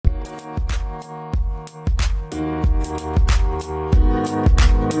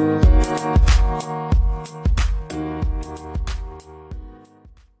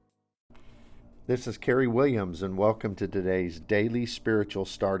This is Kerry Williams, and welcome to today's Daily Spiritual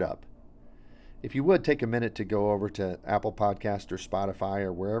Startup. If you would, take a minute to go over to Apple Podcast or Spotify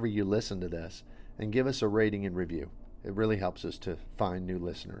or wherever you listen to this and give us a rating and review. It really helps us to find new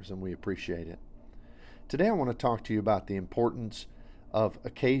listeners, and we appreciate it. Today I want to talk to you about the importance of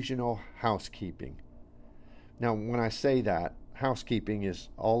occasional housekeeping. Now, when I say that, housekeeping is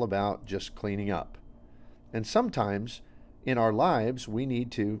all about just cleaning up. And sometimes in our lives, we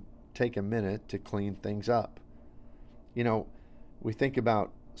need to take a minute to clean things up. You know, we think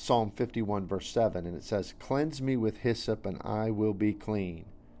about Psalm 51 verse 7, and it says, "Cleanse me with hyssop and I will be clean.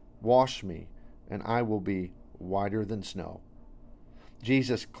 Wash me and I will be whiter than snow."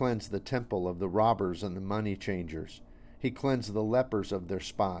 Jesus cleansed the temple of the robbers and the money changers. He cleansed the lepers of their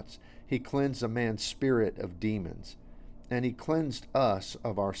spots. He cleansed a man's spirit of demons. And he cleansed us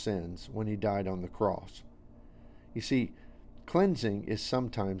of our sins when he died on the cross. You see, cleansing is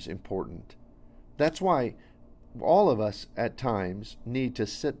sometimes important. That's why all of us at times need to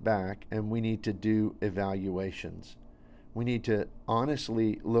sit back and we need to do evaluations. We need to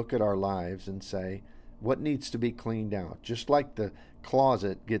honestly look at our lives and say, what needs to be cleaned out? Just like the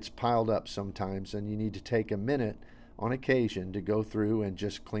closet gets piled up sometimes, and you need to take a minute on occasion to go through and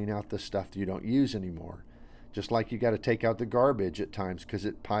just clean out the stuff that you don't use anymore. Just like you got to take out the garbage at times because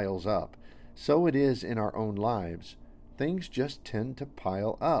it piles up. So it is in our own lives. Things just tend to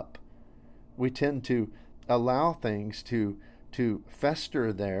pile up. We tend to allow things to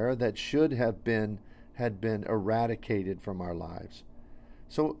fester there that should have been eradicated from our lives.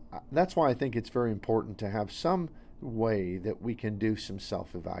 So that's why I think it's very important to have some way that we can do some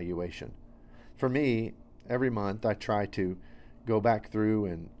self-evaluation. For me, every month I try to go back through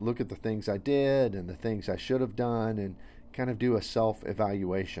and look at the things I did and the things I should have done and kind of do a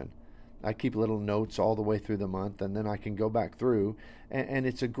self-evaluation. I keep little notes all the way through the month, and then I can go back through, and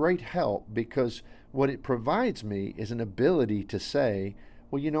it's a great help because what it provides me is an ability to say,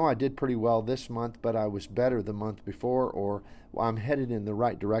 well, you know, I did pretty well this month, but I was better the month before, or well, I'm headed in the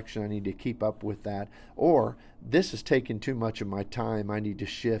right direction, I need to keep up with that, or this has taken too much of my time, I need to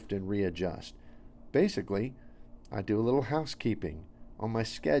shift and readjust. Basically, I do a little housekeeping on my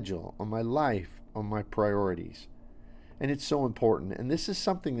schedule, on my life, on my priorities. And it's so important. And this is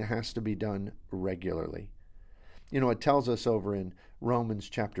something that has to be done regularly. You know, it tells us over in Romans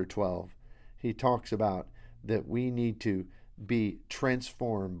chapter 12, he talks about that we need to be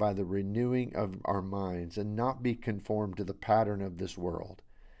transformed by the renewing of our minds and not be conformed to the pattern of this world.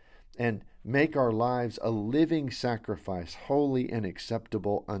 And make our lives a living sacrifice, holy and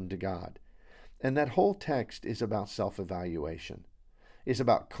acceptable unto God. And that whole text is about self-evaluation. It's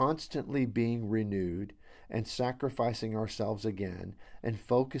about constantly being renewed and sacrificing ourselves again and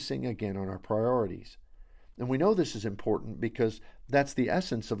focusing again on our priorities. And we know this is important because that's the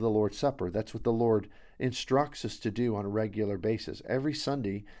essence of the Lord's Supper. That's what the Lord instructs us to do on a regular basis. Every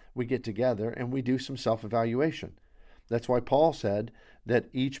Sunday we get together and we do some self-evaluation. That's why Paul said that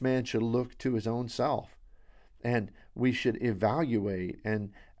each man should look to his own self. And we should evaluate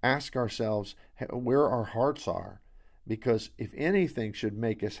and ask ourselves where our hearts are, because if anything should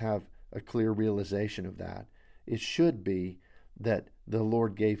make us have a clear realization of that, it should be that the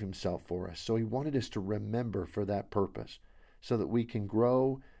Lord gave himself for us. So he wanted us to remember for that purpose, so that we can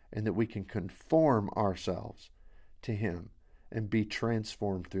grow and that we can conform ourselves to him and be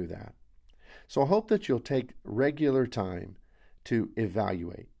transformed through that. So I hope that you'll take regular time to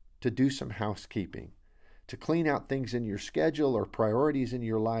evaluate, to do some housekeeping, to clean out things in your schedule or priorities in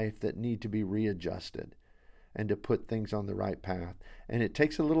your life that need to be readjusted, and to put things on the right path. And it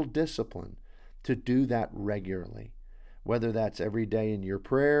takes a little discipline to do that regularly, whether that's every day in your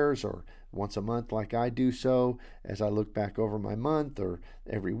prayers or once a month like I do so as I look back over my month, or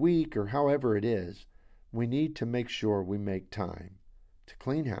every week, or however it is. We need to make sure we make time to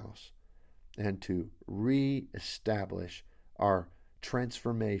clean house and to reestablish our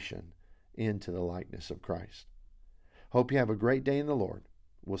transformation into the likeness of Christ. Hope you have a great day in the Lord.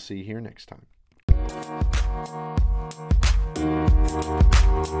 We'll see you here next time.